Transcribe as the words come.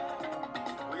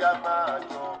Bóyá máa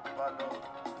jọba lọ,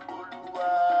 Olúwa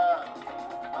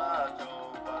máa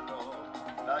jọba lọ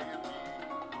láyé mi.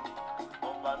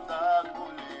 Ọba tá kò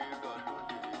lè rọ̀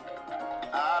lóyè,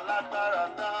 alágbára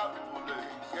tá kò lè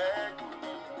ṣẹ́gun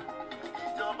ní.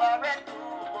 Ìjọba rẹ̀ tó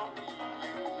mọ́ mi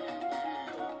yéyéyé.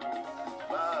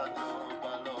 Máa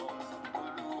jọba lọ,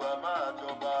 Olúwa máa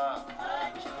jọba. Máa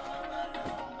jọba lọ,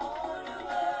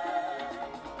 Olúwa.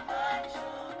 Máa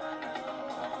jọba lọ,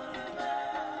 Olúwa.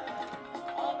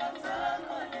 Ọba tá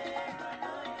kò lè rọ̀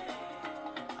lóyè,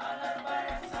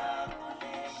 alágbára tá kò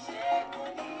lè ṣẹ́gun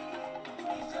ní.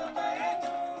 Ìjọba rẹ̀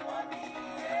tó mọ́ mi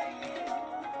yéyéyé.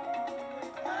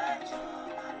 Máa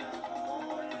jọba lọ,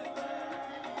 Olúwa.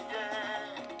 Ìyẹ́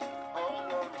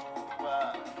Ọlọ́run wa,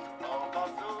 ọba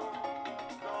tó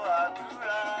gbọ́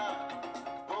àdúrà.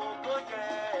 Ògo jẹ́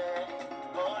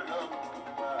Ọlọ́run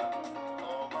wa,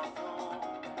 ọba tó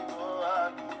gbọ́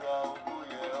àdúrà. Ògo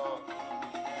yẹ ọ́.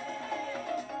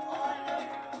 Ọlọ́run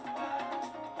wa,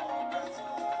 ọba tó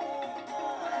gbọ́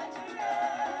àdúrà.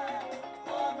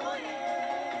 Ògo yẹ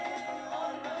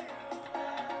Ọlọ́run wa,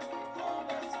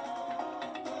 ọba tó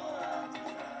gbọ́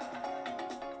àdúrà.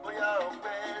 Bóyá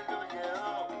ọpẹ́ ló yẹ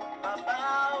ọ́, bàbá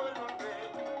olóore,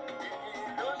 ìyìn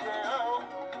ló yẹ ọ́,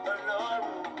 Ọlọ́run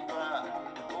wa,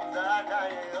 ó dáadáa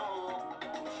yẹ ọ́, ó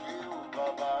ṣe ò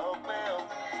bàbá ọpẹ́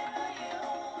ọpẹ́ ló yẹ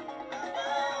ọ́, bàbá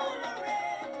olóore,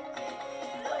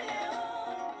 ìyìn ló yẹ ọ́,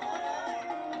 Ọlọ́run wa,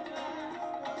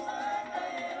 ó dáadáa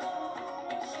yẹ ọ́, ó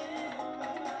ṣe ò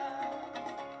bàbá.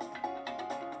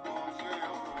 Ó ṣe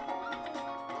ò,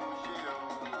 ó ṣe ò,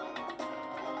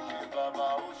 ó ṣe bàbá,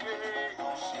 ó ṣe, ó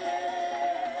ṣe,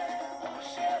 ó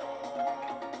ṣe ò,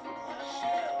 ó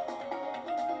ṣe ò,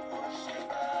 ó ṣe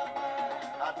bàbá.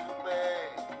 A dúpẹ́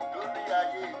lórí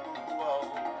ayé gbogbo wa o,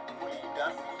 fún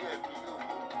ìdásí ẹ̀mí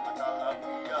òkú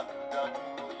àtàlàfíà tó dájú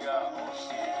ó yá. Ó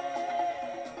ṣe,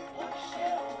 ó ṣe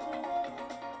ò,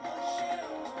 ó ṣe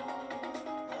ò,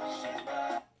 ó ṣe bàbá.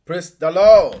 Praise the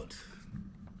Lord.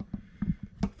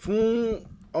 Fún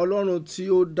Ọlọ́run tí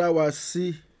ó dá wa sí,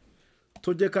 tó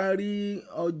jẹ́ ká rí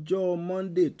ọjọ́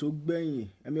Monday tó gbẹ̀yìn,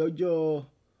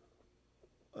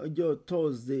 ọjọ́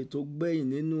Thursday tó gbẹ̀yìn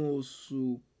nínú oṣù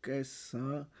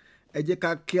kẹsàn-án. Ẹ jẹ́ ká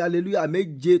kí hallelujah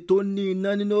méje tó ní iná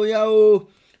nínú, ó yá o.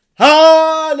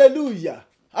 Hallelujah,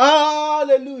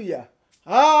 hallelujah,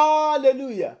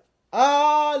 hallelujah,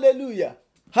 hallelujah,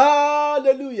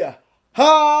 hallelujah,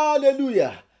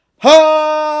 hallelujah,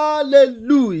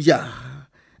 hallelujah.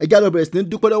 Ẹ jẹ́ á lọ bẹ̀rẹ̀ sí ní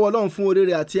dúpẹ́ lọ́wọ́ Ọlọ́run fún oore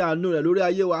rẹ̀ àti àánú rẹ̀ lórí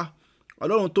ayé wa.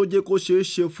 Ọlọ́run tó jẹ́ kó ṣeé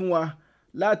ṣe fún wa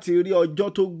láti rí ọjọ́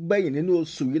tó gbẹ̀yìn nínú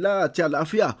oṣù yìí lára àti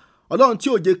àlàáfíà. Ọlọ́run tí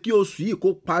ò jẹ́ kí oṣù yìí kó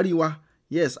parí wa.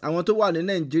 Yes, àwọn tó wà ní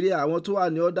Nàìjíríà, àwọn tó wà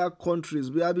ní other countries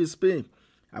bíi Spain,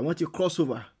 àwọn ti cross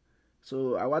over. So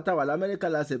àwa táwa l'Amẹ́ríkà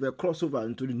la ṣe fẹ́ cross over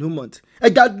into the new month. Ẹ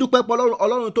jẹ́ á dúpẹ́ pé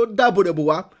Ọlọ́run tó dáàbò rẹ̀ bò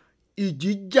wá.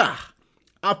 Ìjì jà,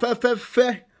 afẹ́fẹ́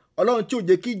fẹ́, Ọlọ́run tí ò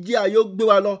jẹ́ kí jí ayé ó gbé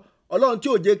wa lọ. Ọlọ́run tí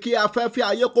ò jẹ́ kí afẹ́fẹ́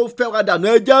ayé kó fẹ́ wa dànù.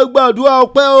 Ẹ jẹ́ á gbàdúrà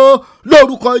ọpẹ́ o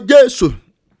lórúkọ Jésù,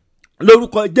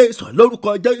 lórúkọ Jésù,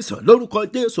 lórúkọ Jésù, lórúkọ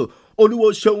Jésù. Olúwo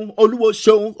ṣeun, Olúwo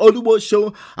ṣeun, Olúwo ṣeun.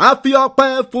 A fi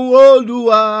ọpẹ́ fún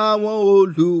Olúwa àwọn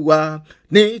olúwa,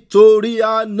 nítorí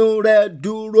àánú rẹ̀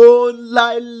dúró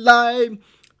láéláé.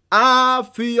 A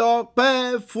fi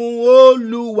ọpẹ́ fún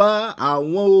Olúwa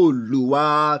àwọn olúwa,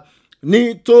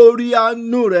 nítorí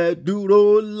àánú rẹ̀ dúró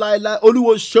láéláé.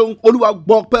 Olúwo ṣeun, Olúwa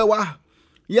gbọ́ ọpẹ́ wa.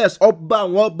 Yes, ọba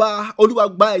àwọn ọba, Olúwa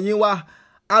gba ẹ̀yìn wa.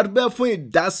 A dúpẹ́ fún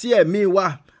ìdásí ẹ̀mí wa.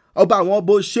 Ọba àwọn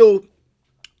ọba, ó ṣé o.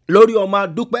 Lórí ọmọ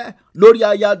adúpẹ́, lórí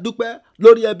aya dúpẹ́,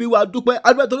 lórí ẹbí wa dúpẹ́. A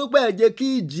dúpẹ́ torí pé ẹ jẹ́ kí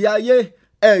ìjì ayé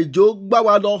ẹ̀jọ̀ gbá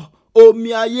wa lọ, omi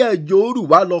ayé ẹ̀jọ̀ rù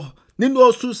wá lọ nínú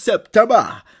oṣù September.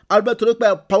 A dúpẹ́ torí pé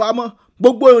ẹ pa wá mọ́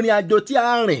gbogbo ìrìn àjò tí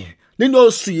a rìn nínú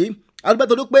oṣù yìí. A dúpẹ́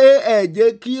torí pé ẹ jẹ́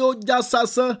kí ó já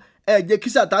sásán, ẹ jẹ́ kí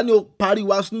Sátánì ó parí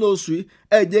wa sínú oṣù yìí,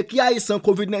 ẹ jẹ́ kí àìsàn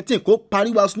COVID-19 kó parí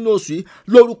wa sínú oṣù yìí.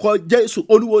 Lórúkọ Jésù,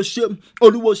 Olúwo ṣeun,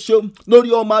 Olúwo ṣeun. Lórí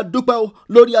ọmọ adúpẹ́ o,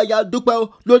 lórí aya dúpẹ́ o,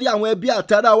 lórí àwọn ẹbí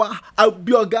àtàrà wa,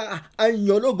 àbí ọ̀gá àyàn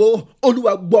ológo.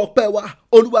 Olúwa gbọ́ ọpẹ́ wa,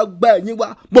 Olúwa gba ẹ̀yìn wa.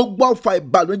 Gbogbo ọfà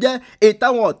ìbànújẹ́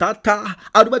ìtàwọn ọ̀tá ta,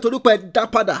 a dúpẹ́ torí pé ẹ dá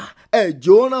padà.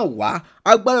 Ẹ̀jọ̀ ràn wá,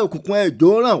 agbára òkùnkùn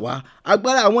ẹ̀jọ̀ ràn wá,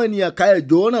 agbára àwọn ènìyàn ká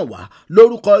ẹ̀jọ̀ ràn wá.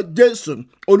 Lórúkọ Jésù,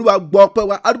 Olúwa gbọ́ ọpẹ́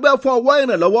wa. A dúpẹ́ fún ọwọ́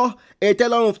ìrànlọ́wọ́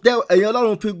ẹ̀yin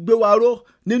Ọlọ́run fi gbé wa ró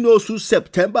nínú oṣù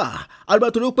September. A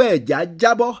dúpẹ́ torí pé ẹ̀já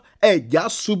jábọ́, ẹ̀já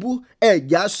ṣubú,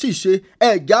 ẹ̀já ṣìṣe,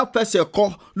 ẹ̀já fẹsẹ̀ kọ.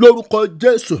 Lórúkọ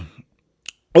Jésù,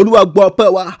 Olúwa gbọ́ ọpẹ́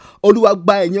wa, Olúwa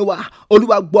gba ẹ̀yìn wa,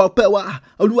 Olúwa gbọ́ ọpẹ́ wa,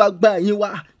 Olúwa gba ẹ̀yìn wa.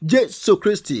 Jésù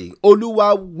Kristi Olúwa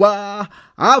wa.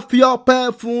 A fi ọpẹ́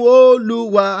fún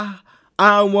Olúwa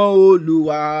àwọn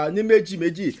olúwa, ní méjì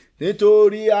méjì.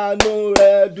 nítorí àánú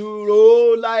rẹ̀ dúró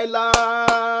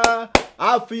láéláé.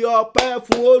 A fi ọpẹ́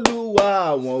fún Olúwa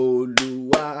àwọn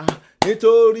olúwa,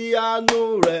 nítorí àánú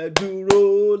rẹ̀ dúró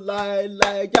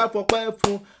láéláé. Já fọpẹ́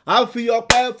fún, a fi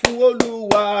ọpẹ́ fún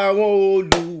Olúwa àwọn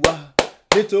olúwa,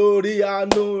 nítorí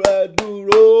àánú rẹ̀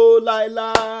dúró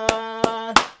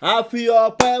láéláé. A fi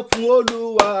ọpẹ́ fún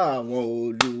Olúwa àwọn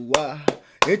olúwa,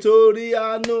 nítorí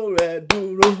àánú rẹ̀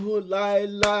dúró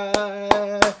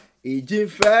láéláé. Ìjì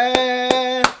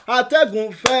fẹ́, atẹ́gùn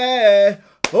fẹ́,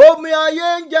 omi ayé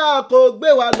ń jà kó gbé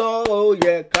wa lọ. Ó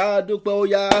yẹ ká dúpẹ́, ó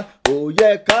yá, ó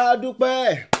yẹ ká dúpẹ́,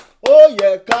 ó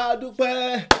yẹ ká dúpẹ́,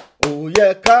 ó yẹ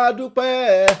ká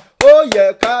dúpẹ́, ó yẹ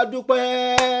ká dúpẹ́.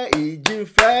 Ìjì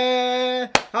fẹ́,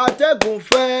 atẹ́gùn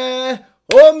fẹ́,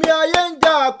 omi ayé ń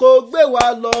jà kó gbé wa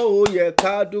lọ. Ó yẹ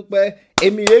ká dúpẹ́.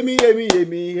 Èmi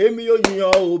yóò yìn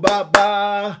ọ́ o bàbá.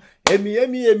 Èmi yóò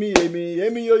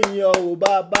yìn ọ́ o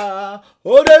bàbá.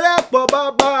 Oore rẹ̀ pọ̀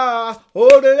bàbá,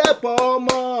 oore rẹ̀ pọ̀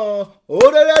ọmọ,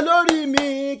 oore rẹ̀ lórí mi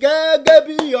gẹ́gẹ́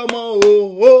bí ọmọ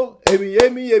o.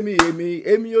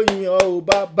 Èmi yóò yìn ọ́ o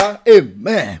bàbá.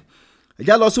 Amen. Ẹ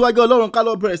já lọ síwájú Ọlọ́run ká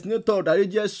lọ bẹ̀rẹ̀ sí ní tọrọ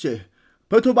dáríjì ẹ̀ṣẹ̀.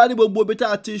 Pé tó bá ní gbogbo ibi tá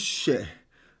a ti ṣẹ̀,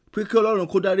 pé kí Ọlọ́run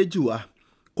kó dáríjì wá,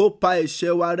 kó pa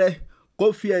ẹ̀ṣẹ̀ wa rẹ́, kó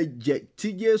fi ẹ̀jẹ̀ tí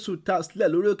Jésù ta sílẹ̀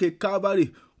lórí òkè Calvary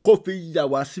kó fi yà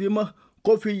wá sí mímọ́,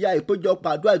 kó fi ya ìpéjọpọ̀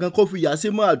àdúrà gan, kó fi yà sí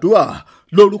mọ́ àdúrà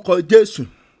lórúkọ Jésù.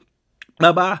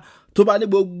 Bàbá, tó bá ní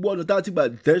gbogbo ọ̀nà tá a ti gbà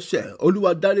dẹ́ṣẹ̀,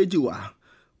 Olúwa dáríjì wá,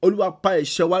 Olúwa pa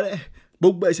ẹ̀ṣẹ̀ wa rẹ́,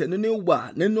 gbogbo ẹ̀ṣẹ̀ nínú ìwà,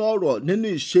 nínú ọ̀rọ̀, nínú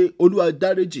ìṣe, Olúwa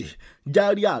dáríjì.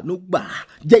 Járí àánú gbà,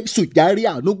 Jésù járí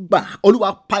àánú gbà, Olúwa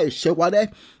pa ẹ̀ṣẹ̀ wa rẹ́.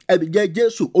 Ẹ̀jẹ̀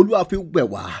Jésù Olúwa fi wẹ̀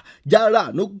wá, járí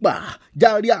àánú gbà,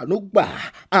 járí àánú gbà.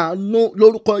 Àánú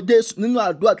lórúkọ Jésù nínú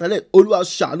àdúrà tẹ́lẹ̀, Olúwa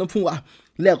ṣàánú fún wa.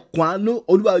 Lẹ̀kùn àánú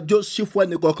Olúwa jó sí fún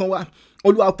ẹnì kọ̀ọ̀kan wa.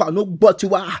 Olúwa fàánú gbọ́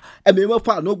tiwa, ẹ̀mí mímọ́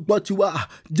fàánú gbọ́ tiwa.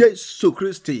 Jésù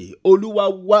Kristi Olúwa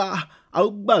wa, a ó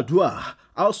gbàdúrà,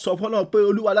 a ó sọ fún Ọlọ́run pé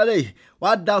Olúwa lálẹ́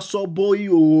wàá daṣọ bo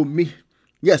ìhòòhò mi.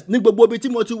 Yes, ní gbogbo ibi tí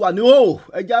mo ti wà ní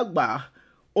ẹjẹ́ àgbà,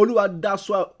 Olúwa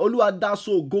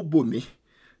daṣọ ògo bò mí.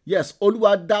 Yes,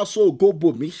 Olúwa daṣọ ògo bò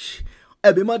mí.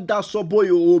 Ẹ̀mí mímọ́ daṣọ bo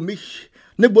ìhòòhò mi.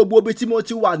 Ní gbogbo ibi tí mo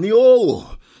ti wà ní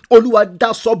Olúwa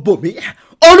daṣọ bò mí.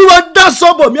 Olúwa daṣọ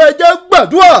bò mí. Ẹ jẹ́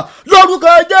gbàdúrà lórúkọ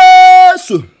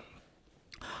Jésù.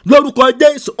 Lórúkọ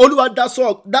Jésù, Olúwa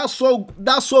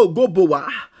daṣọ ògo bò wá.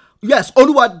 Yes,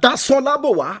 Olúwa daṣọ lábò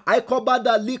wá.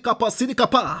 Àìkọ́bádà líkàpá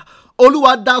síríkàpá.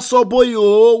 Olúwa daṣọ bo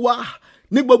ìhòòhò wa.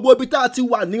 Ní gbogbo ibi tá a ti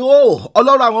wà ní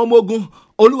Ọlọ́run àwọn ọmọ ogun,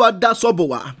 Olúwa daṣọ bò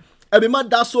wá. Ẹ̀mí máa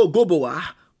daṣọ ògo bò wá.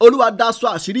 Olúwa daṣọ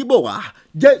àṣírí bò wá.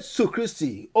 Jésù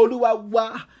Kristi Olúwa wa,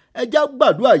 ẹ jẹ́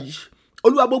gbàdúrà yìí.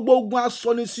 Olúwa gbogbo ogun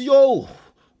asọni sí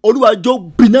Olúwa jó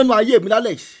gbiná nínú ayé mi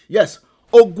lálẹ́. Yes,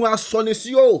 ogun asọni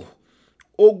sí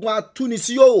ogun atúni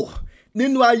sí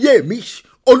nínú ayé mi.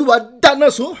 Olúwa dáná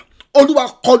sun. Olúwa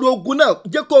kọlu ogun náà,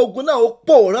 jẹ́ kó ogun náà ó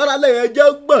pòórá lálẹ́. Ẹ jẹ́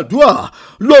gbàdúrà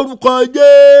lórúkọ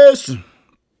Jésù.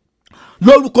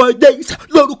 Lórúkọ Jésù,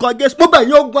 lórúkọ Jésù. Mo bẹ̀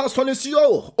yín ogun asọni sí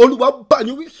Olúwa bá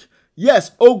yín wí. Yes,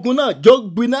 ogun náà jó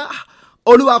gbiná.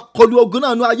 Olúwa kọlu ogun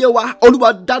náà nínú ayé wa. Olúwa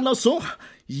dáná sun.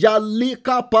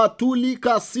 Yalika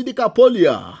patulika sidika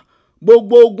polia.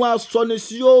 Gbogbo ogun asọni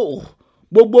sí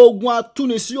gbogbo ogun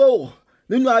atúni sí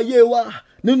nínú ayé wa,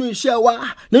 nínú iṣẹ́ wa,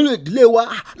 nínú ìdílé wa,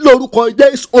 lórúkọ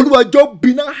Jésù Olúwa jó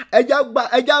bínà.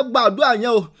 ẹjá gbàdúrà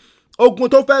yẹn ogun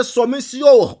tó fẹ́ sọ mí sí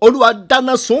Olúwa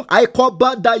dáná sun.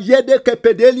 Àìkọ́bádà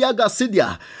yédèkèpèdélíà gàsídìà.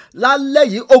 Lálẹ́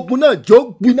yìí ogun náà jó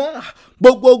bínà.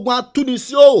 Gbogbo ogun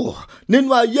atúnisí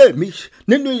nínú ayé mi,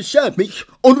 nínú iṣẹ́ mi,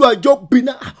 Olúwa jó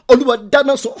bínà. Olúwa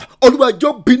dáná sun. Olúwa jó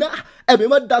bínà. Ẹ̀mí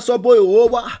máa daṣọ bo ìhòòhò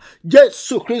wa.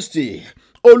 Jésù Kristi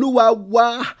Olúwa wa,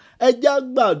 ẹjá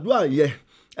gbàdúrà yẹn.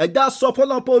 Ẹjá sọ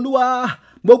fọlọ́pọ̀ Olúwa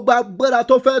gbogbo agbára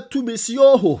tó fẹ́ tú mi sí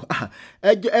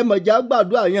ẹmọ̀já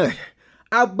gbàdúrà yẹn.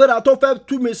 Agbára tó fẹ́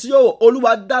tú mi sí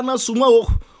Olúwa dáná sun wọ́n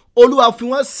Olúwa fi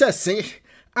wọ́n ṣẹ̀sín.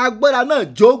 Agbára náà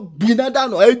jó gbiná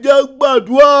dànù. Ẹ jẹ́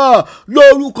gbàdúrà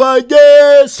lórúkọ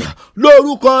Jésù,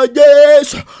 lórúkọ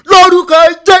Jésù, lórúkọ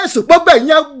Jésù. Gbogbo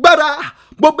ẹ̀yin agbára,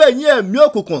 gbogbo ẹ̀yin ẹ̀mí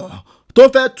òkùnkùn tó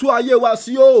fẹ́ tú ayé wa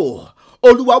sí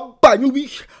Olúwa bá yín wí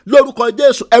lórúkọ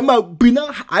Jésù. Ẹ máa gbiná.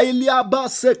 Àìlíàbá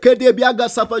ṣèkéde bí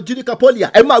agasafa jíríkà pọ́lìà.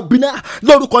 Ẹ máa gbiná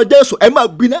lórúkọ Jésù. Ẹ máa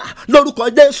gbiná lórúkọ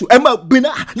Jésù. Ẹ máa gbiná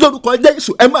lórúkọ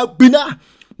Jésù. Ẹ máa gbiná.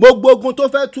 Gbogbo ogun tó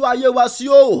fẹ́ tú ayé wa sí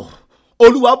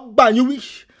Olúwa bá yín wí.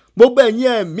 Gbogbo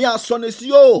ẹ̀yin ẹ̀mí asọni sí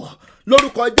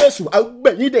lórúkọ Jésù.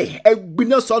 Agbẹ̀yìndè ẹ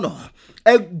gbiná sọnà.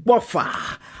 Ẹ gbọ́fà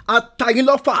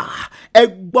atayínlọ́fà. Ẹ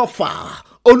gbọ́fà.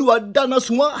 Olúwa dáná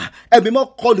sun wọ́n. Ẹ̀mí mọ́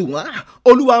kọlù wọ́n.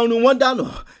 Olúwa run wọ́n dànù.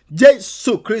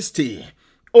 Jésù Kristi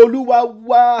Olúwa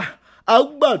wa, a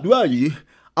gbàdúrà yìí.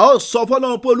 a ó sọ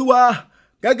fọ́lọ́run pé olúwa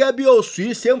gẹ́gẹ́ bí oṣù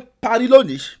yìí ṣe ń parí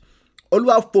lónìí,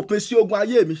 olúwa fòpin sí ogun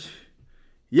ayé mi.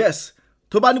 Yes,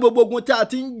 tó bá ní gbogbo ogun tí a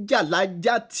ti ń jà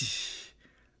lájàtì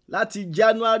láti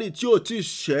January tí ò tí ì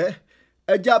ṣẹ́,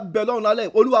 ẹjá bẹ lọ́run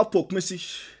lálẹ́, olúwa fòpin sí.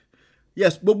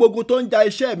 Yes, gbogbo ogun tó ń ja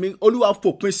iṣẹ́ mi, olúwa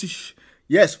fòpin sí.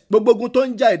 Yes, gbogbo ogun tó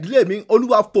ń ja ìdílé mi,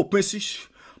 olúwa fòpin sí.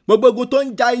 Gbogbo ogun tó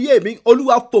ń ja ayé mi,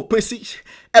 olúwa fòpin sí.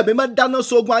 Ẹ̀mí máa dáná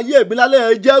sógun ayé mi lálẹ́,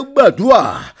 ẹ jẹ́ gbàdúrà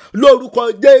lórúkọ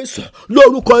Jésù,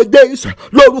 lórúkọ Jésù,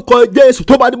 lórúkọ Jésù.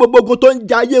 Tó bá ní gbogbo ogun tó ń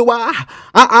ja ayé wa,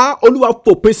 olúwa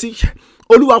fòpin sí.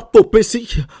 Olúwa fòpin sí,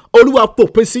 olúwa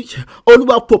fòpin sí,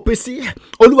 olúwa fòpin sí,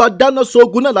 olúwa dáná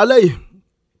sógun náà lálẹ́ yìí.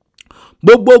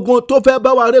 Gbogbo ogun tó fẹ́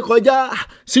bá wa ré kọjá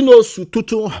sínú oṣù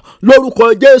tuntun, lórúkọ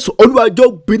Jésù, olúwa jó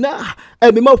gbiná.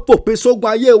 Ẹ̀mí máa fòpin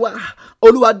sógun ayé wa,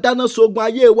 olúwa dáná sógun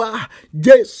ayé wa.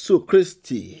 Jésù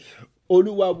Kristi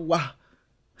olúwa wa.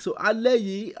 So alẹ́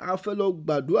yìí a fẹ́ lọ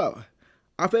gbàdúrà,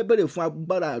 a fẹ́ bèrè fún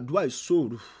agbára àdúrà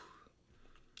ìṣòro,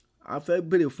 a fẹ́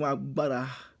bèrè fún agbára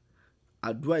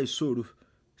àdúrà ìṣòro.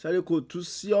 Sáré kò tún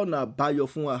sí ọ̀nà àbáyọ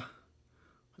fún wa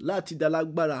láti dá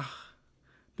lágbára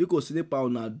bí kò sí nípa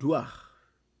ọ̀nà àdúrà.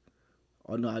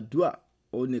 Ọ̀nà àdúrà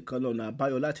òun nìkan lọ̀nà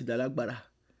àbáyọ láti dá lágbára.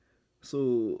 So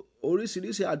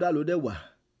oríṣiríṣi àdúrà ló dẹ̀ wà,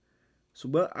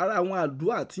 ṣùgbọ́n ara àwọn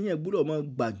àdúrà tí yẹn gbọ́dọ̀ máa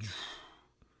gbà jù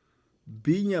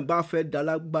bí yẹn bá fẹ́ dá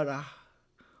lágbára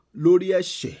lórí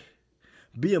ẹ̀ṣẹ̀,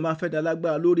 bí yẹn bá fẹ́ dá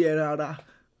lágbára lórí ẹran ara,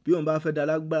 bí yẹn bá fẹ́ dá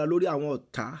lágbára lórí àwọn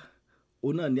ọ̀tá,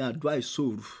 òun náà ni àdúrà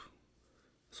ìṣòro.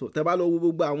 So tẹ́ bá lọ wo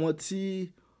gbogbo àwọn tí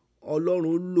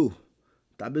Ọlọ́run lò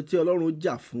tàbí tí Ọlọ́run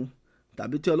jà fún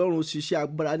tàbí tí Ọlọ́run ṣiṣẹ́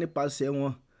agbára nípasẹ̀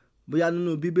wọn, bóyá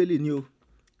nínú Bíbélì ni o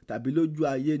tàbí lójú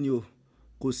ayé ni o,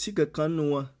 kò sí kankan nínú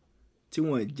wọn tí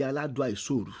wọ́n jẹ́ aládùá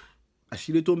ìṣòro.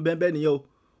 Àṣírí tó ń bẹ́ẹ̀ nìyẹn o.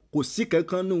 Kò sí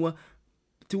kankan nínú wọn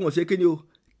tí wọ́n ṣe kíni o,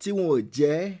 tí wọ́n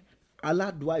jẹ́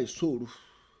aládùá ìṣòro.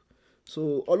 So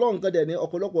Ọlọ́run kan dẹ̀ ní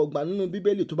ọ̀pọ̀lọpọ̀ ìgbà nínú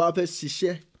Bíbélì tó bá fẹ́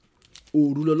ṣiṣẹ́,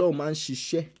 òru lọ́lọ́run máa ń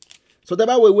ṣiṣẹ́. So tẹ́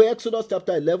bá wo ìwé Exodus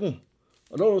chapter 11,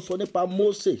 Ọlọ́run sọ nípa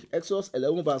Mósè, Exodus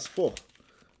 11 verse 4.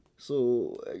 So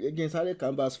again, sáré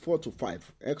kan verse 4 to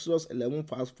 5. Exodus 11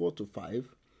 verse 4 to 5.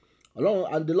 Ọlọ́run,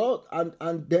 and the Lord,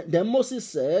 and then Moses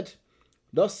said,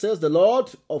 thus says the Lord,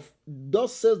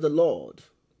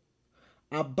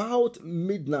 about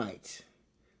midnight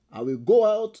I will go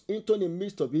out into the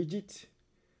midst of Egypt,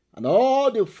 and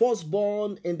all the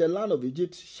firstborn in the land of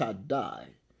Egypt shall die,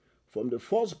 from the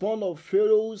firstborn of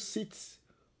Pharaoh sits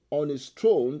on his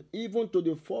throne, even to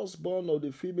the firstborn of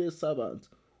the female servant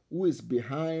who is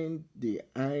behind the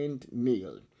hind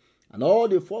mill, and all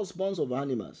the firstborns of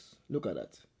animals. Look at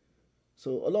that.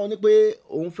 So Ọlọ́run ní pé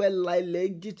òun fẹ́ la ilẹ̀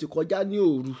Egypt kọjá ní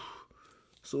òru.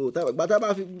 So gbàtà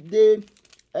bá fi dé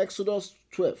Exodus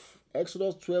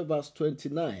 12 verse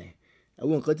 29,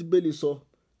 ẹ̀wọ̀n nǹkan tí Bíbélì sọ.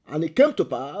 And it came to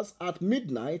pass at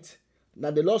midnight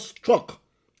that the Lord struck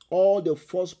all the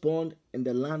firstborn in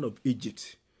the land of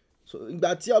Egypt. So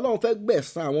ìgbà tí Ọlọ́run fẹ́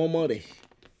gbẹ̀san àwọn ọmọ rẹ̀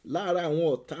lára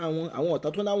àwọn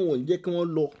ọ̀tá tó láwọn ò ń jẹ́ kí wọ́n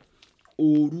lọ,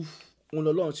 òru òun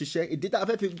lọ́lọ́run ṣiṣẹ́. Ìdí tá a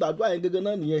fẹ́ fi gbàdúrà yẹn gẹ́gẹ́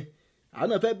náà nìyẹn. Àwọn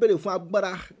náà fẹ́ bèrè fún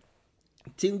agbára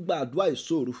tí ń gbàdúrà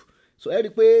ìṣòro. So ẹ rí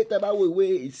i pé tẹ́ bá wo ìwé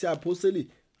Ìṣe Àpọ́sítélì,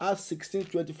 Acts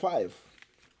 16:25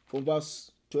 from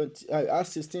verse 20,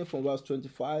 Acts 16 from verse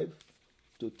 25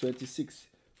 to 26.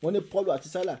 Wọ́n ní Paul àti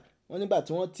Sílà, wọ́n nígbà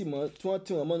tí wọ́n tì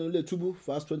wọ́n mọ́nú ilé túbú,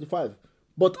 verse 25.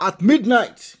 But at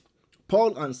midnight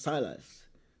Paul and Silas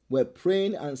were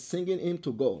praying and singing hymn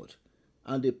to God,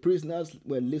 and the prisoners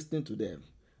were listening to them.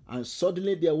 And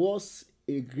suddenly there was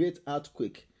a great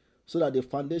earthquake, so that the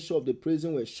foundation of the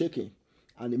prison were shaking.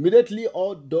 And immediately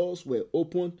all doors were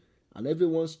opened, and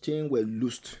everyone's chains were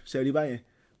loosed. Ṣẹ̀rí báyẹn,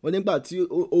 wọ́n nígbà tí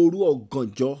òru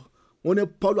ọ̀gànjọ́, wọ́n ní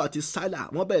Paul àti Sílà,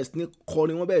 wọ́n bẹ̀rẹ̀ sí ní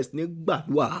kọrin, wọ́n bẹ̀rẹ̀ sí ní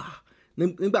gbàdúrà.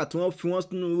 Nígbà tí wọ́n fi wọ́n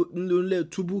nínú ilé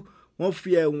túbú, wọ́n fi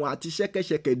ẹ̀wọ̀n àti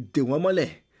ṣẹ́kẹ́ṣẹkẹ̀ dè wọ́n mọ́lẹ̀.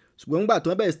 Ṣùgbọ́n nígbà tí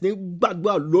wọ́n bẹ̀rẹ̀ sí ní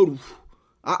gbàdúrà lóru,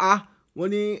 wọ́n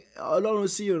ní Ọlọ́run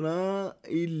sì rán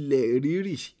ilẹ̀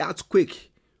rírì, earthquake,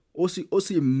 ó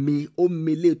sì mì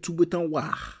ilé túbú tán wà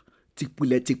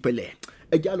tìpìlẹ̀.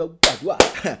 Ẹja lọ gbàdúrà.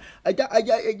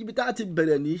 ẹja ibi tá a ti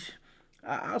bẹ̀rẹ̀ ní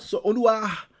sọ, Olúwa,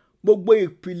 gbogbo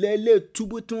ìpìlẹ̀ ilé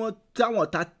túbú táwọn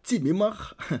ta tì mí mọ́,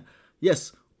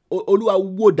 yes, Olúwa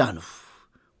wó dànù.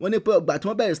 Wọ́n ní pé ọgbà tí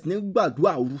wọ́n bẹ̀rẹ̀ sí ní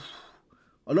gbàdúrà òru,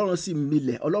 Ọlọ́run sì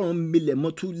Ọlọ́run milẹ̀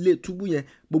mọ́ ilé túbú yẹn,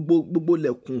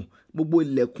 gbogbo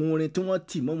ilẹ̀kùn orin tí wọ́n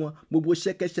tì mọ́ wọn, gbogbo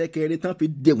ṣẹ́kẹ́ṣẹkẹ̀ eré tán fi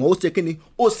dè wọ́n, ó ṣe kíni,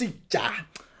 ó sì já.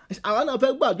 Àwọn náà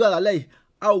fẹ́ gbàdúrà lálẹ́ yìí,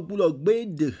 a ò gbúdọ̀ gbé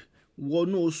èdè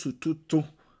wọnú oṣù tuntun.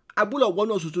 A gbúdọ̀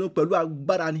wọnú oṣù tuntun pẹ̀lú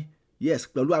agbára ni. Yes,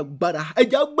 pẹ̀lú agbára.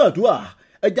 Ẹja gbàdúrà,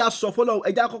 ẹja sọ fọ́lọ́run,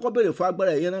 ẹja kọ́kọ́ béèrè fún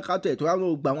agbára ẹ̀yẹn náà kátó ẹ̀ tó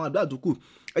ráwọn gba àwọn àdúrà tó kù.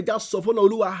 ẹja sọ fún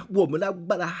Olúwa wọ̀ mí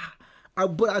lágbára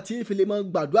agbára tí ń fi lè máa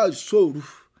gbàdúrà ìṣòro.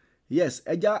 Yes,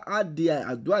 ẹja á di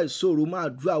àdúrà ìṣòro máa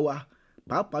dúrà wa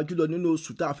pàápàá jùlọ nínú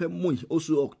oṣù tá a fẹ́ mú yìí,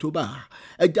 oṣù October.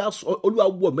 ẹja sọ Olúwa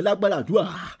wọ̀ mí lágbára àdúrà,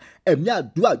 ẹ̀mí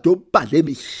àdúrà tó balẹ̀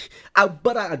mi,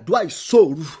 agbára àdúrà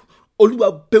ìṣòro Olúwa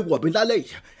bẹ wọ̀ mí lálẹ́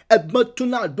yìí, ẹ̀gbọ́n tún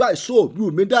náà àdúrà ìṣòro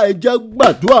mi dá ẹjẹ́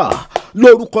gbàdúrà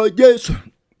lórúkọ Jésù,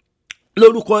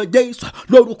 lórúkọ Jésù,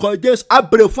 lórúkọ Jésù. A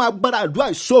bèrè fún agbára àdúrà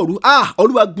ìṣòro.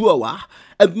 Olúwa gbé ọ wá,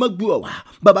 ẹ̀gbọ́n gbé ọ wá,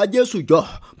 bàbá Jésù jọ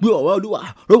gbé ọ wá. Olúwa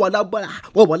ró wa lágbára,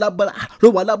 ró wa lágbára, ró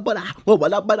wa lágbára, ró wa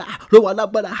lágbára, ró wa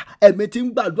lágbára. Ẹ̀mí tí ń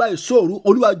gbàdúrà ìṣòro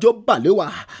Olúwa jọ balẹ̀ wá,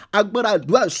 agbára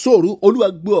àdúrà ìṣòro Olúwa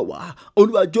gbé ọ wá,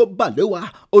 Olúwa jọ balẹ̀ wá.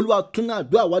 Olúwa tún náà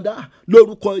àdúrà wa dá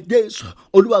lórúkọ Jésù,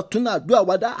 Olúwa tún náà àdúrà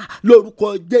wa dá lórúkọ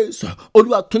Jésù,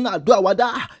 Olúwa tún náà àdúrà wa dá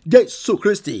Jésù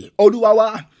Kristi Olúwa wa.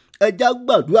 Ẹja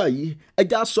gbàdúrà yìí,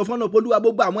 ẹja sọ fún ọ̀nà Olúwa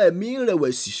gbogbo àwọn ẹ̀mí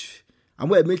ìrẹ̀wẹ̀sì,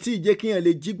 àwọn ẹ̀mí tí ìjẹ́ kíyàn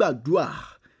lè jí gbàdúrà,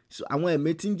 àwọn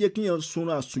ẹ̀mí tí ń jẹ́ kíyàn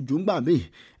sunra àsùnjù ń gbà mí,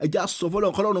 ẹja sọ fún ọ̀nà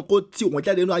kọ́lọ́run kó tì wọ́n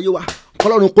jáde nínú ayé wa,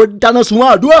 kọ́lọ́run kó dáná sun wọn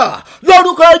àdúrà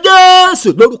lórúkọ Jésù,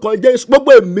 lórúkọ Jésù.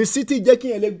 Gbogbo ẹ̀mí sí tí ìjẹ́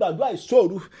kíyàn lè gbàdúrà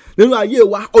ìṣòro nínú ayé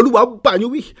wa, Olúwa bá yín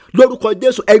wí lórúkọ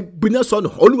Jésù, ẹgbìnà sọnù,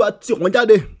 Olúwa tì wọ́n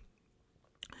jáde.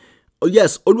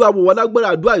 Yes, Olúwa wò wọ́n lágbára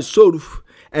àdúrà ìṣòro,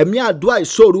 ẹ̀mí àdúrà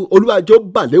ìṣòro Olúwa jọ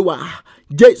balẹ̀ wá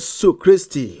Jésù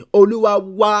Kristi Olúwa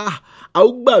wá. A ó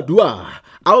gbàdúrà,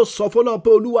 a ó sọ fún Ọlọ́run pé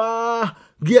Olúwa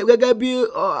gẹ́gẹ́ bí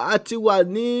a ti wà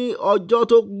ní ọjọ́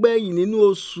tó gbẹ̀yìn nínú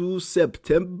oṣù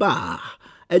September,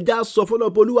 ẹja sọ fún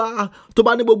Ọlọ́run pé Olúwa tó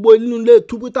bá ní gbogbo inú ilé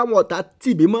túbú táwọn ọ̀tá tì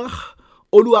mí mọ́,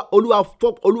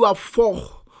 Olúwa fọ́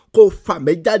kó fà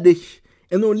mí jáde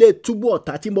inú ilé túbú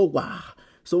ọ̀tá tí mo wà.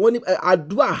 So wọ́n ní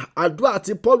àdúrà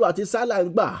tí Paul àti Sílà ń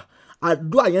gbà,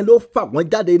 àdúrà yẹn ló fà wọ́n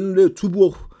jáde nínú túbú.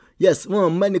 Yes,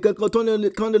 wọn mẹ́ni kankan tó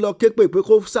ní lọ képe pé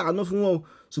kó ṣàánú fún wọn,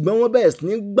 ṣùgbọ́n wọ́n bẹ̀rẹ̀ sí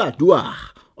ní gbàdúrà.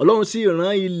 Ọlọ́run sì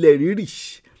rán ilẹ̀ rírì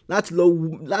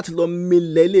láti lọ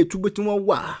milẹ̀ ilé túbú tí wọ́n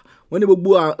wà. Wọ́n ní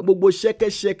gbogbo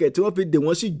ṣẹ́kẹ́ṣẹkẹ̀ tí wọ́n fi dè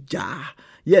wọ́n sì já.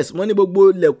 Yes, wọ́n ní gbogbo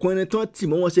ilẹ̀kùn ẹni tí wọ́n tì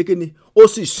mọ́ wọn ṣe kíni ó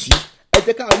sì ṣí. Ẹ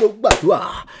jẹ́ ká ló gbàdúrà,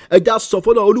 ẹ já sọ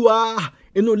fọ́nà Olúwa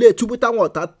inú ilé túbú táwọn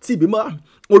ọ̀tá tì mí mọ́,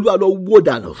 Olúwa lọ wó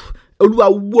dànù, Olúwa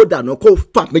wó dànù kó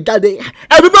fà mí jáde,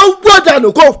 ẹ̀mí bá wó dànù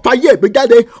kó fà ayé mi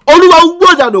jáde, Olúwa wó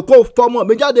dànù kó fà ọmọ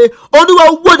mi jáde, Olúwa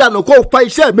wó dànù kó fà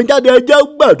iṣẹ́ mi jáde. Ẹ jẹ́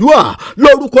gbàdúrà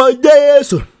lórúkọ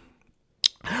Jésù,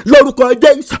 lórúkọ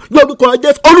Jésù, lórúkọ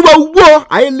Jésù. Olúwa wó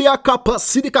àìlíà kápá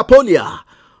sídìkápọ́lìà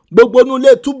gbogbo inú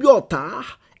ilé túbú ọ̀tá,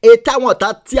 ètò àwọn ọ̀tá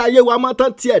tí ayé wa mọ́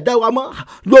tán tí ẹ̀dá wa mọ́,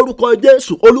 lórúkọ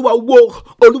Jésù Olúwa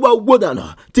wó dànù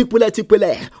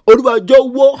tìpìlẹ̀, Olúwa jọ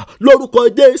wó lórúkọ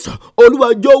Jésù, Olúwa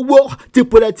jọ wó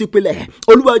tìpìlẹ̀,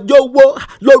 Olúwa jọ wó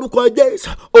lórúkọ Jésù,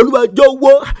 Olúwa jọ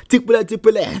wó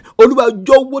tìpìlẹ̀, Olúwa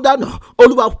jọ wó dànù,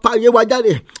 Olúwa fà ayé wa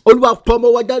jáde, Olúwa fà ọmọ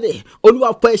wa jáde, Olúwa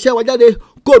fà iṣẹ́ wa jáde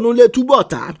kó nu lè túbọ̀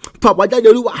ọ̀tá, fà wá jáde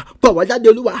Olúwa, fà wá jáde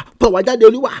Olúwa, fà wá jáde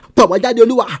Olúwa, fà wá jáde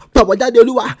Olúwa, fà wá jáde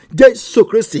Olúwa Jésù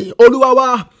Kristi Olúwa wa.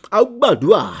 A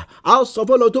gbàdúrà, a sọ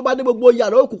fún Ọlọ́run tó bá ní gbogbo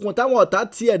yàrá òkùnkùn táwọn ọ̀tá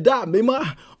ti ẹ̀dá mi mọ́,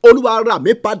 Olúwa rà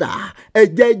mí padà,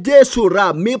 ẹ̀jẹ̀ Jésù rà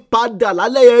mí padà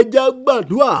lálẹ́. Ẹ jẹ́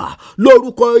gbàdúrà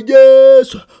lórúkọ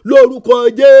Jésù, lórúkọ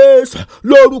Jésù,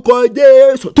 lórúkọ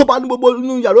Jésù. Tó bá ní gbogbo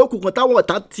inú yàrá òkùnkùn táwọn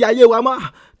ọ̀tá ti ayé wa mọ́,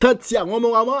 tán ti àwọn ọmọ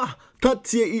wa mọ́,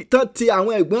 tán ti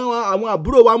àwọn ẹ̀gbọ́n wa, àwọn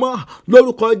àbúrò wa mọ́,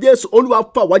 lórúkọ Jésù Olúwa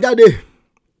fà wá jáde,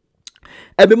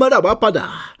 ẹ̀mí mọ́ rà wá padà,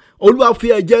 Olúwa fi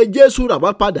ẹ̀jẹ̀ Jésù rà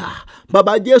wá padà,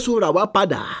 bàbá Jésù rà wá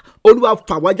padà, Olúwa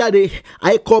fà wá jáde.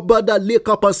 Àìkọ́ bọ́dà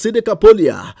lẹ́kọ̀ọ́ sídìkà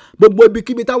pọ́lìà gbogbo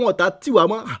ibikíbi táwọn ọ̀tá tì wá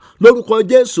mọ́, lórúkọ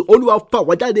Jésù Olúwa fà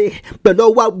wá jáde pẹ̀lú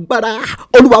ọwọ́ agbára,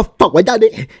 Olúwa fà wá jáde,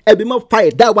 ẹ̀mí mọ́ fà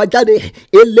ẹ̀dá wa jáde,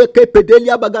 eléke pèdélé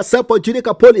abaga sẹ́pọ̀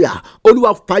jíríkà pọ́lìà,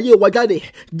 Olúwa fàyè wa jáde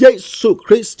Jésù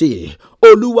Kristi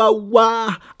Olúwa wa.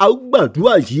 A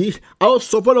gbàdúrà yìí, a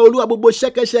sọ fọ́nà Olúwa gbogbo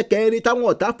ṣẹ́kẹ́ṣẹkẹ̀ ẹni táwọn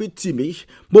ọ̀tá fi tì mí,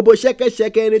 gbogbo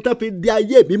ṣẹ́kẹ́ṣẹkẹ̀ ẹni tán fi di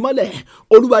ayé mi mọ́lẹ̀,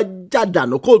 Olúwa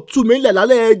jádànù kó tú mi lẹ̀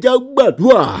lálẹ́. Ẹ jẹ́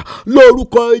gbàdúrà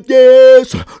lórúkọ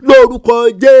Jésù, lórúkọ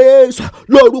Jésù,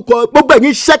 lórúkọ gbogbo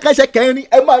ẹ̀yin ṣẹ́kẹ́ṣẹkẹ̀ ẹni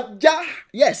ẹ máa já.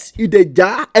 Yes, ìdèjà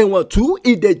ẹ̀wọ̀n tú,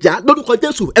 ìdèjà lórúkọ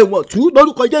Jésù, ẹ̀wọ̀n tú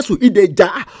lórúkọ Jésù, ìdèjà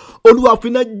Olúwa fi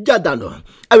iná jádànù,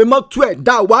 ẹ̀mí mọ́ tú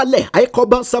ẹ̀dá wa lẹ̀,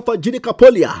 àìkọ́bá sáfà jíríkà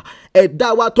pọ́lìà, ẹ̀dá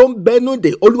wa tó ń bẹ́nu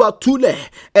dè Olúwa túlẹ̀,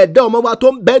 ẹ̀dá ọmọ wa tó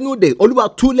ń bẹ́nu dè Olúwa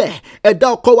túlẹ̀, ẹ̀dá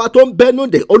ọkọ wa tó ń bẹ́nu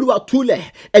dè Olúwa túlẹ̀,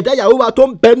 ẹ̀dá ìyàwó wa tó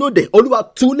ń bẹ́nu dè Olúwa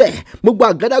túlẹ̀, gbogbo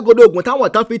àgádágodo ogun táwọn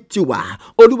ọ̀tá fi tì wá,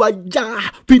 Olúwa já,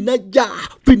 fìnà já,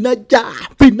 fìnà já,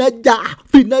 fìnà já,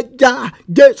 fìnà já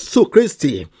Jésù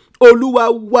Kristi Olúwa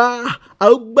wa. A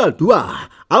gbàdúrà,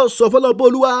 a sọ fọlọ́bọ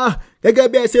Olúwa gẹ́gẹ́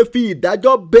bí ẹ ṣe fi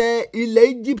ìdájọ́ bẹ ilẹ̀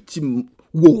Egypt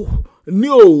wò ní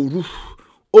òru,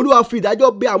 Olúwa fi ìdájọ́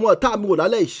bẹ àwọn ọ̀tá mi wò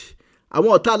lálẹ́ yìí,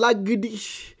 àwọn ọ̀tá alágídí,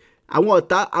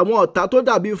 àwọn ọ̀tá tó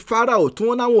dàbí Fáráò tí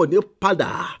wọ́n náwọn ò ní padà.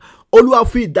 Olúwa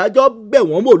fi ìdájọ́ bẹ̀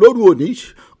wọ́n wò lóru òní.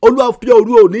 Olúwa fi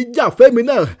òru òní jà fẹ́mi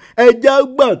náà. Ẹ jẹ́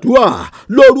gbàdúrà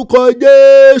lórúkọ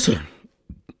Jésù.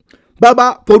 Bàbá,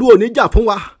 forú òní jà fún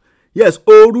wa. Yes,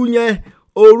 òru yẹn,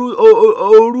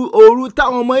 òru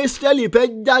táwọn ọmọ Ísírẹ́lì fẹ́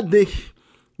jáde.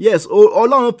 Yes,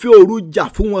 Ọlọ́run fi òru jà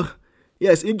fún wọn.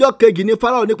 Yes, ìjọ kejì ní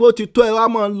Fáráò ní pé ó ti tó, ẹ wá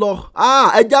máa ń lọ.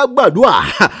 Ẹ jẹ́ gbàdúrà.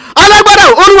 Alágbára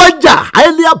Olúwa jà,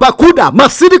 Elia Bakuda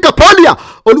Masidika Polia.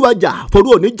 Olúwa jà, forú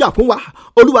òní jà fún wa.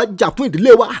 Olúwa jà fún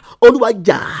ìdílé wa. Olúwa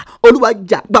jà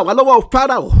gbà wá lọ́wọ́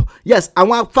Fáráò. Yes,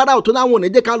 àwọn Fáráò tó náwọn ò ní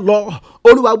jẹ́ ká lọ.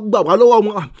 Olúwa gbà wá lọ́wọ́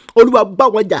wọn. Olúwa bá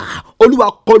wọn jà. Olúwa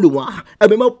kọlù wọn.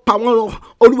 Ẹ̀mí mọ́ pa wọ́n run.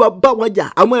 Olúwa bá wọn jà.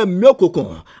 Àwọn ẹ̀mí òkùnkùn,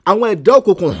 àwọn ẹ̀dá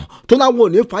òkùnkùn tó náwọn ò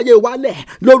ní fàyè wálẹ̀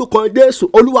lórúkọ Jésù.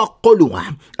 Olúwa kọlù wọn.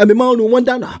 Ẹ̀mí mọ́ run wọ́n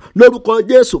dànù lórúkọ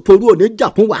Jésù. Forú òní jà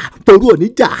fún wa. Forú òní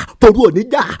jà. Forú òní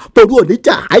jà. Forú òní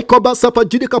jà. Àìkọ́bá sáfà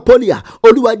jíríkà pọ́lìà.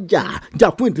 Olúwa jà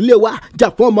fún ìdílé wa. Jà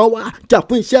fún ọmọ wa. Jà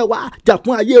fún iṣẹ́ wa. Jà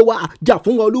fún ayé wa. Jà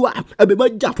fún Olúwa. Ẹ̀mí mọ́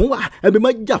jà fún wa. Ẹ̀mí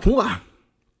mọ́ jà fún wa.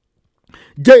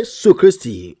 Jésù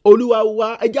Kristi Olúwa wa.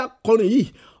 Ẹja kọrin yìí.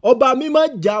 Ọba mímọ́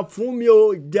jà fún mi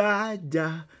o.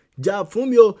 Jà fún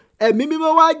mi o. Ẹ̀mí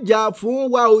mímọ́ wá jà fún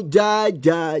wa o.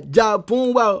 Jà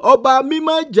fún wa o. Ọba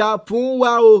mímọ́ jà fún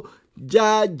wa o.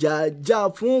 Jà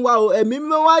fún wa o. Ẹ̀mí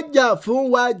mímọ́ wá jà fún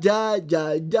wa.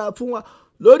 Jà fún wa.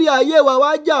 Lórí ayé wa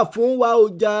wá jà fún wa o.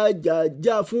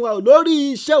 Jà fún wa o. Lórí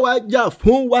iṣẹ́ wa jà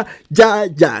fún wa.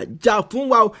 Jà fún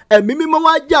wa o. Ẹ̀mí mímọ́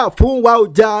wá jà fún wa o.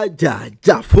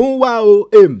 Jà fún wa o.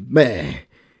 Amen.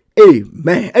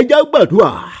 Ẹ jẹ́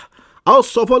gbàdúrà. A ó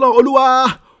sọ fọ́lọ́run, Olúwa,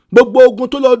 gbogbo ogun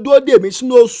tó lọ dúró dè mí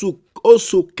sínú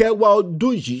oṣù kẹwàá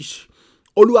ọdún yìí,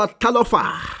 Olúwa ta lọ́fà.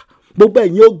 Gbogbo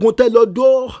ẹ̀yin ogun tẹ́ lọ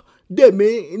dúró dè mí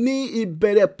ní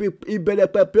ìbẹ̀rẹ̀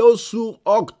pẹ̀pẹ̀ oṣù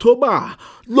October,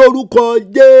 lórúkọ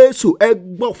Jésù ẹ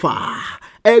gbọ́fà.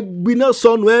 Ẹ gbiná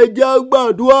sọnù. Ẹ jẹ́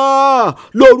gbàdúrà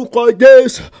lórúkọ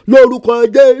Jésù.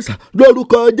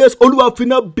 Olúwa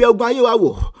finá bẹ ogun ayé wa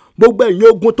wò. Gbogbo ẹ̀yin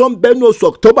ogun tó ń bẹ ní oṣù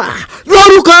October,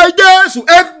 lórúkọ Jésù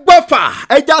ẹ gbọ́fà.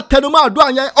 Ẹ jẹ́ àtẹnumọ́ àdúrà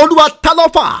yẹn. Olúwa ta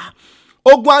lọ́fà.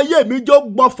 Ogun ayé mi jó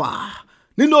gbọ́fà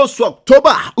nínú oṣù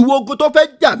October. Ìwọ ogun tó fẹ́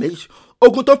jà mí,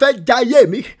 ogun tó fẹ́ jà ayé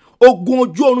mi, ogun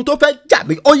ojú oorun tó fẹ́ jà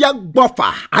mí, ó yá gbọ́fà.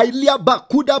 Elia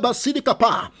Bakuda Masidika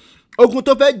Pa. Ogun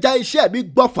tó fẹ́ jà iṣẹ́ mi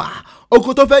gbọ́fà.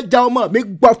 Ogun tó fẹ́ jà ọmọ mi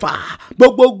gbọ́fà.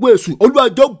 Gbogbo ogun èṣù, Olúwa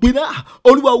jó gbiná.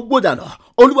 Olúwa wó dànù.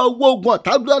 Olúwa wó ogun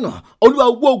ọ̀tá dànù. Olúwa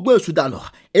wó ogun èṣù dànù.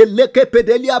 Eleke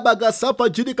pedelia baga safa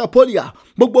jirika polia.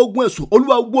 Gbogbo ogun èṣù,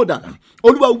 Olúwa wó dànù.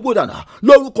 Olúwa wó dànù.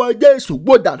 Lórúkọ Jésù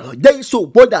wó dànù. Jésù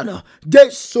wó dànù.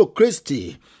 Jésù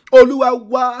Kristi Olúwa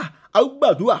wa. A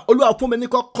gbàdúrà. Olúwa fún mi ní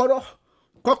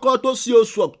kọ́kọ́rọ́ tó ṣí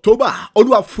oṣù October.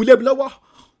 Olúwa fún lé mi lọ́wọ́.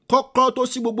 Kọ́kọ́rọ́ tó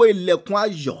ṣí gbogbo ilẹ̀kùn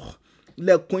ayọ̀,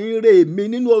 ilẹ̀kùn ire mi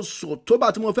nínú oṣù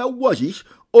October tí mo fẹ́ wọ̀ yìí.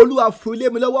 Olúwa fún lé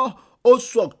mi lọ́wọ́.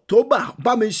 Oṣù October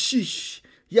bá mi ṣí.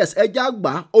 Yes, ẹja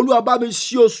àgbà. Olúwa bá mi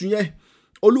ṣí oṣù yẹn.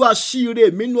 Olúwa ṣí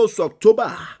ire mi nínú oṣù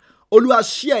October. Olúwa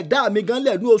ṣí ẹ̀dá mi gan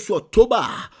lẹ̀ nínú oṣù October.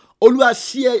 Olúwa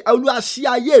ṣí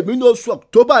ayé mi nínú oṣù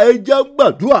October. Ẹ jẹ́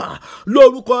gbàdúrà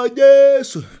lórúkọ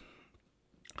Jésù.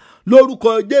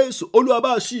 Olúwa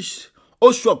bá ṣí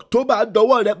oṣù October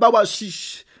dọwọ́ rẹ. Bá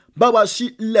wa ṣí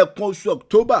ilẹ̀kùn oṣù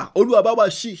October. Olúwa bá wa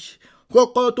ṣí.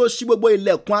 Kọ́kọ́rọ́ tó ṣí gbogbo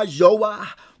ilẹ̀kùn ayọ̀ wa.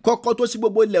 Kọ́kọ́rọ́ tó ṣí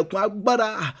gbogbo ilẹ̀kùn agbára.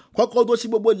 Kọ́kọ́rọ́ tó ṣí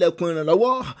gbogbo ilẹ̀kùn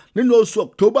ìrànlọ́wọ́ nínú oṣù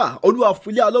October. Olúwa fi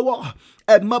lé wa lọ́wọ́.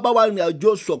 Ẹ̀mí má bá wa rìn àjò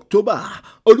oṣù October.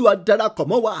 Olúwa darapọ̀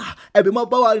mọ́ wa. Ẹ̀mí má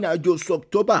bá wa rìn àjò oṣù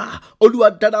October. Olúwa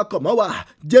darapọ̀ mọ́ wa.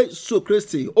 Jésù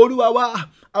Kristi Olúwa wa.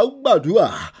 A gbàdúrà.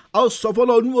 A sọ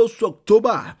fọ́lọ́run ní oṣù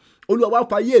October. Olúwa wá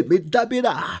fàyè mi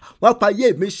dábìrà. Wá fàyè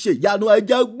mi ṣèyanu. Ẹ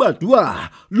jẹ́ gbàdúrà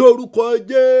lórúkọ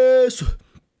Jésù.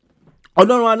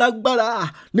 Ọlọ́run alágbára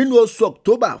nínú oṣù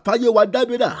October, fàyè wa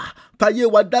dábìrà.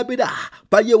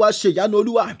 Fàyè wa ṣèyanu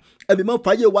Olúwa. Ẹ̀mí mọ́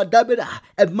fàyè wa dábìrà.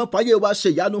 Ẹ̀mí mọ́ fàyè wa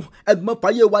ṣèyanu. Ẹ̀mí mọ́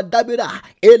fàyè wa dábìrà.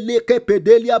 Eleke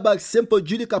pedelia bag simple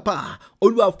judikapa.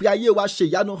 Olúwa fi ayé wa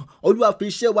ṣèyanu. Olúwa fi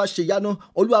iṣẹ́ wa ṣèyanu.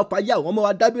 Olúwa fàyè àwọn ọmọ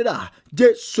wa dábìrà.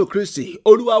 Jésù Kristi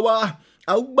Olúwa wa.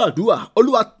 A gbàdúrà.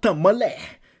 Olúwa tàn mọ́lẹ̀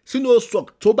sínú oṣù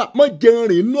October. Má jẹ́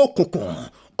rìn inú òkùnkùn.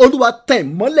 Olúwa tẹ̀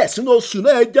mọ́lẹ̀ sínú oṣù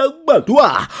náà. Ẹ jẹ́ gbàdúrà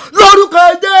lórúkọ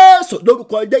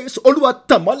Jésù. Olúwa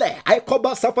tàn mọ́lẹ̀.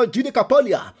 Àìkọ́bá sáfà jíríkà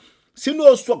pọ́lìà sínú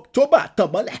oṣù October. Tàn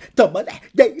mọ́lẹ̀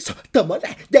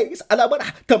Jésù alágbára.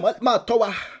 Tàn mọ́lẹ̀ máa tọ́ wa.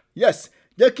 Yes,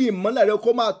 jẹ́ kí ìmọ́lẹ̀ rẹ kó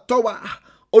máa tọ́ wa.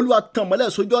 Olúwa tàn mọ́lẹ̀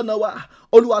sójú ọ̀nà wa,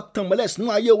 Olúwa tàn mọ́lẹ̀ sínú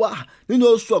ayé wa nínú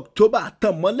oṣù October,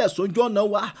 tàn mọ́lẹ̀ sójú ọ̀nà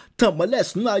wa, tàn mọ́lẹ̀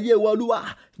sínú ayé wa. Olúwa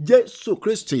Jésù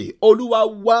Kristi Olúwa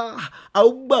wa, a ó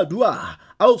gbàdúrà,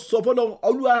 a ó sọ fọ́lọ́run,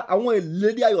 Olúwa àwọn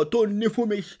ìlérí ayọ̀ tó ní fún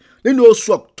mi nínú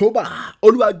oṣù October,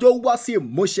 Olúwa jọ̀ọ́ wá sí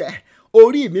ìmúṣẹ.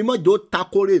 Orí mi mọ́jọ́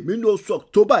takore mi ní oṣù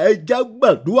October. Ẹ jẹ́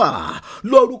gbàdúrà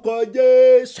lórúkọ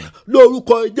Jésù,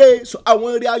 lórúkọ Jésù. Àwọn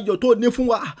ìlérí ayọ̀ tó ní fún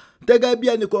wa gẹ́gẹ́ bí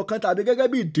ẹnì kọ̀ọ̀kan tàbí gẹ́gẹ́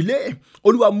bí ìdílé,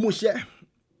 Olúwa múṣẹ.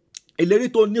 Ìlérí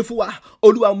tó ní fún wa,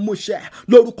 Olúwa múṣẹ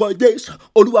lórúkọ Jésù.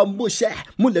 Olúwa múṣẹ,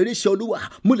 múlérí ṣẹ Olúwa,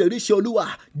 múlérí ṣẹ Olúwa.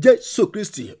 Jésù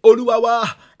Kristi Olúwa wa,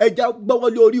 ẹja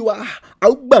gbọ́wọ́lé orí wa, a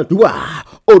ó gbàdúrà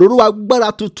òróró agbára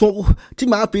tuntun tí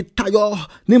màá fi tayọ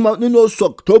nínú oṣù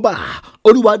October.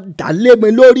 Olúwa dà lé mi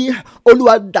lórí,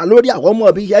 Olúwa dà lórí àwọn ọmọ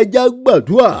mi. Ẹja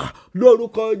gbàdúrà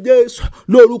lórúkọ Jésù,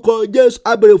 lórúkọ Jésù.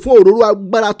 A béèrè fún òróró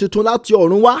agbára tuntun láti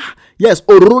ọ̀run wá. Yes,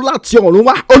 òróró láti ọ̀run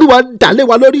wá. Olúwa dà lé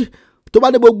wa lórí. Tó bá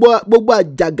ní gbogbo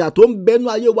àjàgà tó ń bẹnu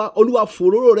ayé wa, Olúwa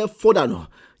fòróró rẹ̀ fọ́ dànù.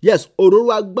 Yes,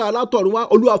 òróró agbára látọ̀run wá,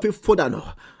 Olúwa fi fọ́ dànù.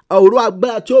 Òróró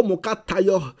agbára tí ó mú ká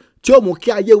tayọ, tí ó mú kí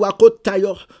ayé wa kó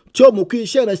tayọ, tí ó mú kí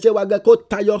iṣẹ́ ìránṣẹ́ wa gẹ́ kó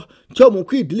tayọ, tí ó mú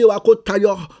kí ìdílé wa kó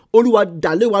tayọ. Olúwa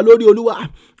dà lé wa lórí. Olúwa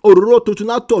òróró tuntun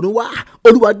látọ̀run wá,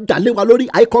 Olúwa dà lé wa lórí.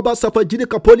 Àìkọ́bá sọfọ jíde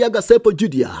kapoli agasẹ́ fọ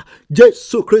Judea.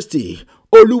 Jésù Kristi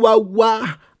Olúwa wa,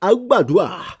 a gbàdúrà,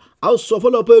 a sọ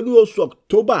fọlọ́ pé ní oṣù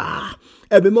October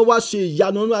ẹ̀mí mọ́ wá ṣe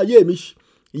ìyanu nínú ayé mi,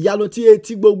 ìyanu tí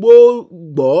etí gbogbo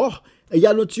gbọ́,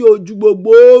 ìyanu tí ojú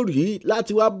gbogbo rí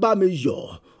láti wá bá mi yọ̀.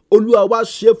 Olúwa wá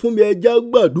ṣe fún mi. Ẹ jẹ́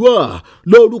gbàdúrà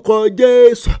lórúkọ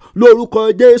Jésù, lórúkọ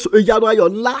Jésù. Ìyanu ayọ̀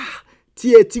ńlá tí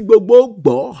etí gbogbo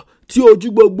gbọ́, tí ojú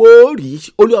gbogbo rí,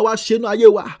 Olúwa wá ṣe nínú ayé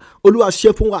wa. Olúwa ṣe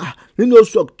fún wa nínú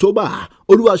oṣù October.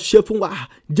 Olúwa ṣe fún wa.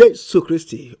 Jésù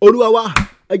Kristi Olúwa wa,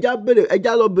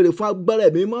 ẹja lọ béèrè fún agbára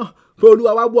ẹ̀mí mọ́, pé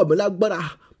Olúwa wá wọ̀ mí lágbára.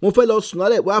 Mo fẹ́ lọ sùn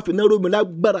lálẹ́, wá fi náírà mi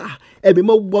lágbára. Ẹ̀mí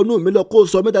mọ́ wọnú mi lọ kó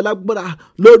sọ mí dà lágbára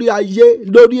lórí ayé,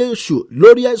 lórí èṣù,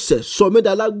 lórí ẹ̀ṣẹ̀. Sọ mí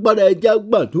dà lágbára. Ẹ jẹ́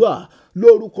gbàdúrà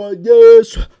lórúkọ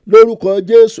Jésù, lórúkọ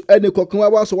Jésù. Ẹnì kọ̀ọ̀kan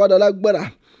wá sọ wá dà lágbára,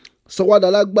 sọ wá dà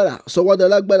lágbára, sọ wá dà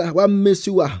lágbára. Wá mí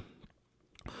sí wa,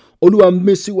 Olúwa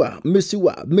mí sí wa, mí sí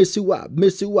wa, mí sí wa, mí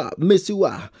sí wa, mí sí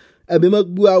wa. Ẹ̀mí mọ́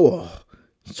gbé àwọ̀,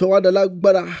 sọ wá dà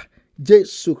lágbára.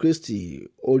 Jésù Kristi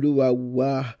Olúwa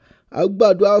wa.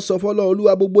 Àgbàdo sọ fọ́lọ́,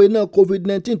 Olúwa gbogbo iná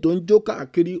COVID-19 tó ń jó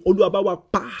káàkiri, Olúwa bá wa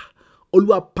pa.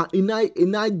 Olúwa pa iná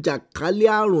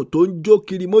àjàkálẹ̀ àrùn tó ń jó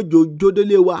kiri, mọ́jọ jó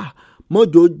délé wa,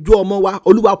 mọ́jọ jó ọmọ wa.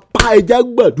 Olúwa pa. Ẹ jẹ́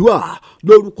gbàdúrà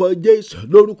lórúkọ Jésù,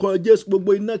 lórúkọ Jésù.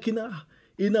 Gbogbo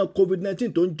iná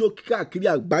COVID-19 tó ń jó káàkiri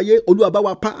àgbáyé, Olúwa bá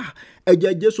wa pa.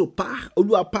 Ẹ̀jẹ̀ Jésù pa.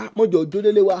 Olúwa pa. Mọ́jọ jó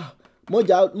délé wa,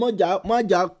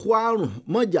 mọ́jà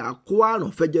kó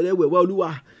àrùn fẹ̀jẹ̀rẹ̀ wẹ̀wẹ̀. Olúwa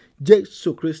Jésù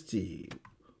Kristi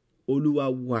Olúwa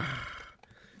wa.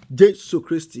 Jésù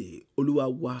Kristi Olúwa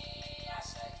wa.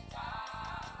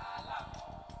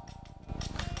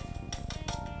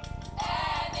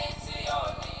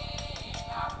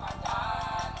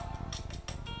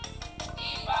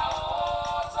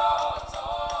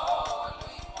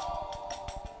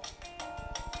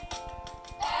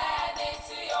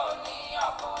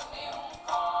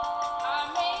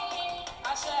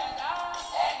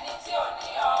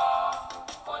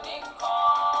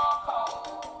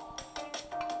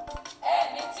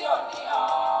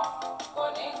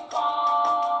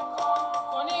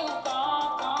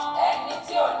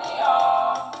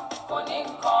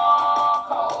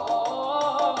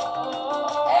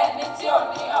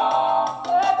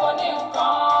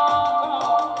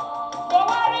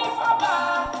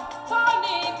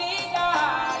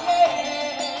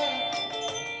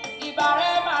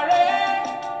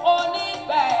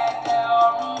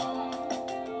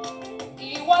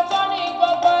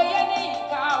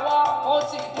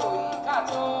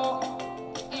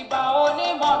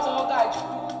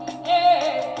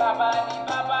 Baba ni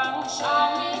baba.